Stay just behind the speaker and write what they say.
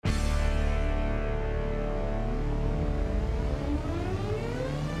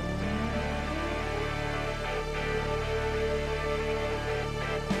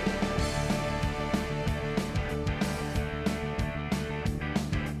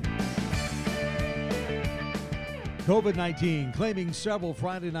COVID-19 claiming several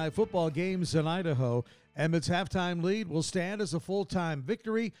Friday night football games in Idaho. Emmett's halftime lead will stand as a full-time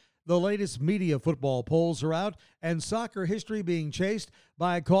victory. The latest media football polls are out, and soccer history being chased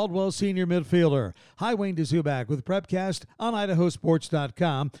by a Caldwell senior midfielder. Hi, Wayne DeZuback with Prepcast on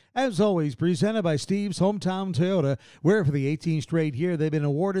idahosports.com. As always, presented by Steve's Hometown Toyota, where for the 18th straight year they've been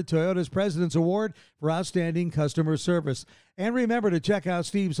awarded Toyota's President's Award for outstanding customer service. And remember to check out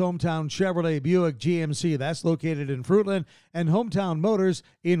Steve's Hometown Chevrolet Buick GMC. That's located in Fruitland, and Hometown Motors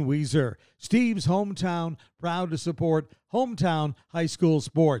in Weiser. Steve's Hometown, proud to support hometown high school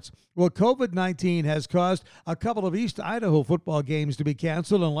sports. Well, COVID-19 has caused a couple of East Idaho football games to be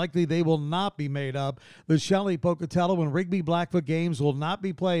canceled, and likely they will not be made up. The Shelley, Pocatello, and Rigby Blackfoot games will not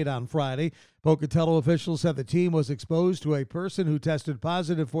be played on Friday. Pocatello officials said the team was exposed to a person who tested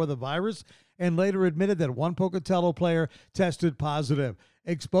positive for the virus and later admitted that one Pocatello player tested positive.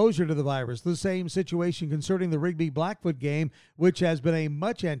 Exposure to the virus, the same situation concerning the Rigby Blackfoot game, which has been a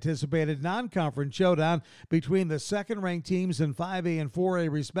much-anticipated non-conference showdown between the second-ranked teams in 5A and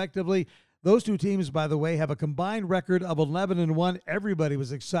 4A, respectively. Those two teams, by the way, have a combined record of 11-1. Everybody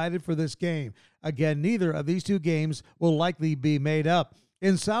was excited for this game. Again, neither of these two games will likely be made up.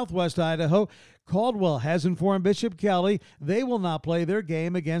 In southwest Idaho, Caldwell has informed Bishop Kelly they will not play their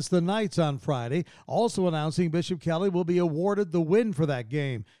game against the Knights on Friday, also announcing Bishop Kelly will be awarded the win for that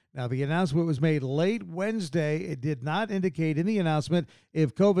game. Now, the announcement was made late Wednesday. It did not indicate in the announcement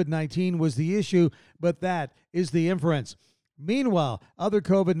if COVID-19 was the issue, but that is the inference. Meanwhile, other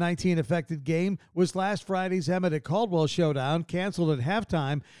COVID-19 affected game was last Friday's Emmett at Caldwell showdown, canceled at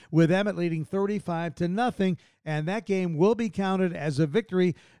halftime, with Emmett leading 35-0, and that game will be counted as a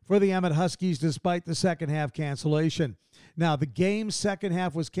victory for the Emmett Huskies despite the second half cancellation. Now, the game's second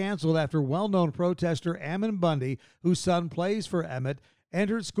half was canceled after well-known protester Ammon Bundy, whose son plays for Emmett,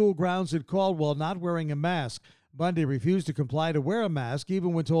 entered school grounds at Caldwell not wearing a mask. Bundy refused to comply to wear a mask,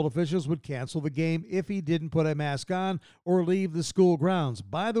 even when told officials would cancel the game if he didn't put a mask on or leave the school grounds.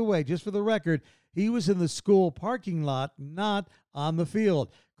 By the way, just for the record, he was in the school parking lot, not on the field.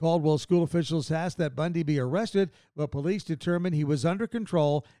 Caldwell school officials asked that Bundy be arrested, but police determined he was under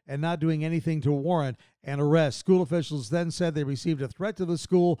control and not doing anything to warrant an arrest. School officials then said they received a threat to the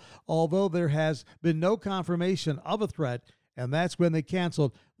school, although there has been no confirmation of a threat, and that's when they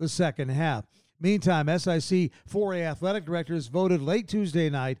canceled the second half. Meantime, SIC 4A athletic directors voted late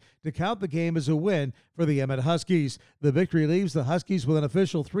Tuesday night to count the game as a win for the Emmett Huskies. The victory leaves the Huskies with an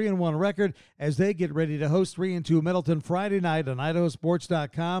official 3-1 record as they get ready to host 3-2 Middleton Friday night on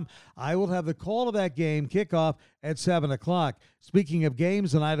idahosports.com. I will have the call of that game kickoff at 7 o'clock. Speaking of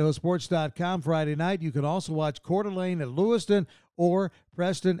games on idahosports.com Friday night, you can also watch Coeur d'Alene at Lewiston or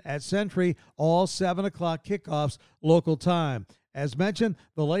Preston at Century, all 7 o'clock kickoffs local time. As mentioned,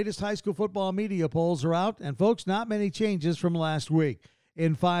 the latest high school football media polls are out, and folks, not many changes from last week.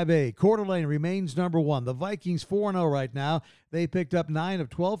 In 5A, Coeur d'Alene remains number one. The Vikings 4-0 right now. They picked up 9 of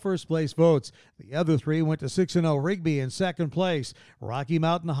 12 first-place votes. The other three went to 6-0 Rigby in second place. Rocky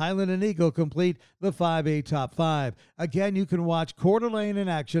Mountain, Highland, and Eagle complete the 5A top 5. Again, you can watch Coeur d'Alene in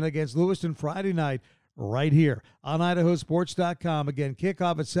action against Lewiston Friday night right here on idahosports.com. Again,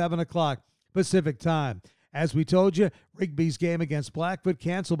 kickoff at 7 o'clock Pacific time. As we told you, Rigby's game against Blackfoot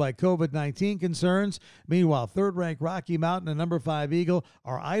canceled by COVID-19 concerns. Meanwhile, third-ranked Rocky Mountain and number 5 Eagle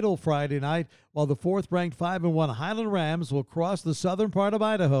are idle Friday night, while the fourth-ranked 5-1 Highland Rams will cross the southern part of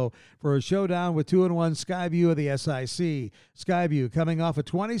Idaho for a showdown with 2-1 Skyview of the SIC. Skyview coming off a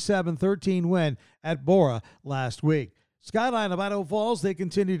 27-13 win at Bora last week. Skyline of Idaho Falls, they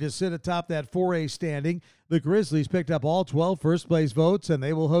continue to sit atop that 4A standing. The Grizzlies picked up all 12 first-place votes, and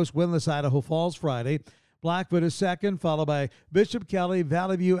they will host winless Idaho Falls Friday. Blackfoot is second, followed by Bishop Kelly,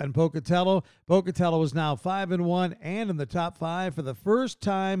 Valley View, and Pocatello. Pocatello is now 5-1 and in the top 5 for the first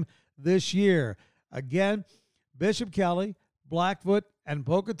time this year. Again, Bishop Kelly, Blackfoot, and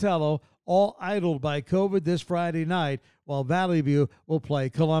Pocatello all idled by COVID this Friday night, while Valley View will play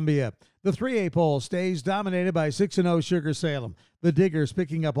Columbia. The 3A poll stays dominated by 6-0 Sugar Salem. The Diggers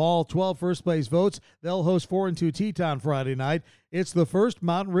picking up all 12 first-place votes. They'll host 4-2 Teton Friday night. It's the first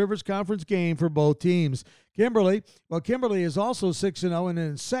Mountain Rivers Conference game for both teams. Kimberly is also 6-0 and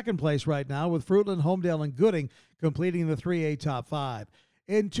in second place right now, with Fruitland, Homedale, and Gooding completing the 3A top 5.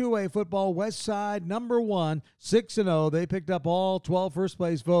 In 2A football, West Side, number 1, 6-0. They picked up all 12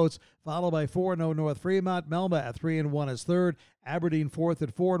 first-place votes, followed by 4-0 North Fremont. Melba at 3-1 is third. Aberdeen fourth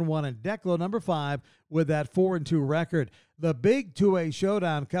at 4-1. And Declo, number 5, with that 4-2 record. The big 2A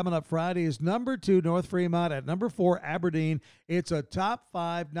showdown coming up Friday is number 2 North Fremont at number 4 Aberdeen. It's a top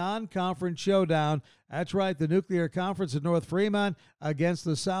 5 non-conference showdown. That's right, the Nuclear Conference of North Fremont against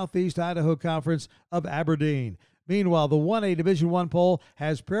the Southeast Idaho Conference of Aberdeen. Meanwhile, the 1A Division I poll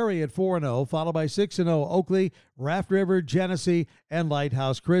has Prairie at 4-0, followed by 6-0 Oakley, Raft River, Genesee, and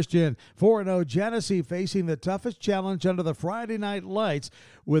Lighthouse Christian. 4-0 Genesee facing the toughest challenge under the Friday night lights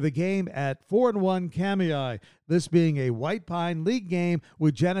with a game at 4-1 Kamei. This being a White Pine League game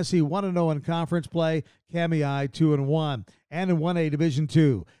with Genesee 1-0 in conference play, Kamei 2-1. And in 1A Division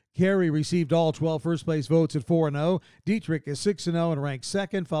II, Cary received all 12 first-place votes at 4-0. Dietrich is 6-0 and ranked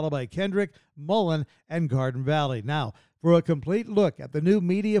second, followed by Kendrick, Mullen, and Garden Valley. Now, for a complete look at the new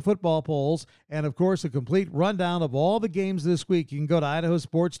media football polls and, of course, a complete rundown of all the games this week, you can go to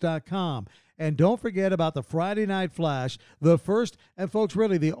idahosports.com. And don't forget about the Friday Night Flash, the first and, folks,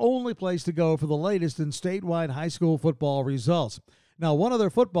 really the only place to go for the latest in statewide high school football results. Now, one other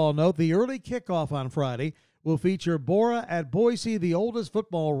football note, the early kickoff on Friday will feature Bora at Boise, the oldest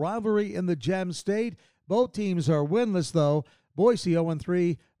football rivalry in the Gem State. Both teams are winless, though. Boise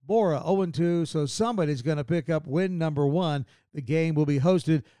 0-3, Bora 0-2, so somebody's going to pick up win number 1. The game will be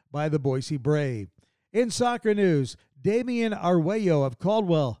hosted by the Boise Brave. In soccer news, Damian Arguello of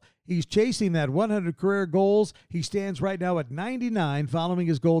Caldwell. He's chasing that 100 career goals. He stands right now at 99 following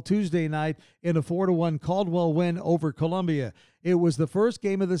his goal Tuesday night in a 4-1 Caldwell win over Columbia. It was the first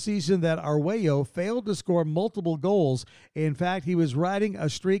game of the season that Arguello failed to score multiple goals. In fact, he was riding a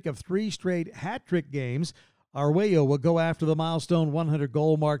streak of 3 straight hat-trick games. Arguello will go after the milestone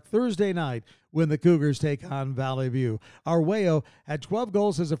 100-goal mark Thursday night when the Cougars take on Valley View. Arguello had 12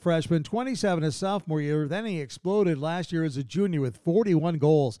 goals as a freshman, 27 his sophomore year. Then he exploded last year as a junior with 41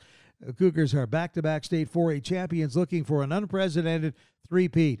 goals. The Cougars are back-to-back state 4A champions looking for an unprecedented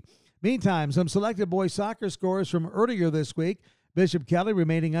three-peat. Meantime, some selected boys soccer scores from earlier this week. Bishop Kelly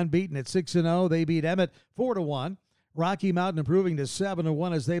remaining unbeaten at 6-0. They beat Emmett 4-1. Rocky Mountain improving to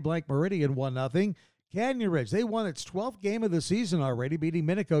 7-1 as they blank Meridian 1-0. Canyon Ridge, they won its 12th game of the season already, beating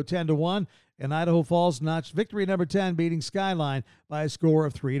Minico 10-1. And Idaho Falls notched victory number 10, beating Skyline by a score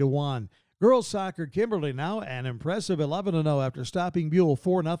of 3-1. Girls soccer, Kimberly now an impressive 11-0 after stopping Buell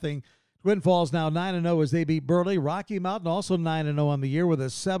 4-0. Twin Falls now 9-0 as they beat Burley. Rocky Mountain also 9-0 on the year with a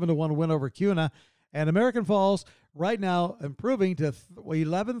 7-1 win over Cuna. And American Falls right now improving to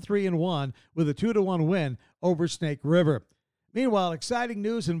 11-3-1 with a 2-1 win over Snake River. Meanwhile, exciting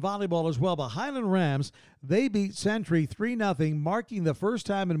news in volleyball as well. The Highland Rams, they beat Century 3-0, marking the first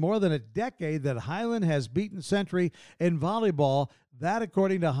time in more than a decade that Highland has beaten Century in volleyball. That,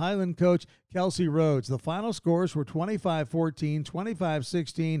 according to Highland coach Kelsey Rhodes. The final scores were 25-14,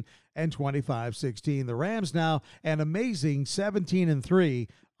 25-16, and 25-16. The Rams now an amazing 17-3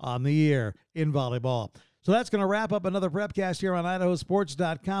 on the year in volleyball. So that's going to wrap up another Prepcast here on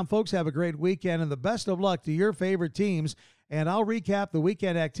idahosports.com. Folks, have a great weekend and the best of luck to your favorite teams. And I'll recap the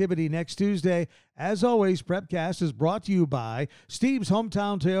weekend activity next Tuesday. As always, Prepcast is brought to you by Steve's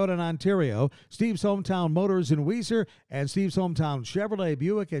Hometown Toyota in Ontario, Steve's Hometown Motors in Weiser, and Steve's Hometown Chevrolet,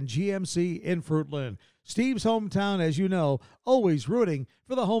 Buick, and GMC in Fruitland. Steve's Hometown, as you know, always rooting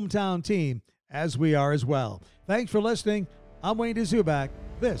for the hometown team, as we are as well. Thanks for listening. I'm Wayne DeZubak.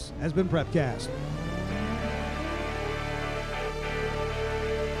 This has been Prepcast.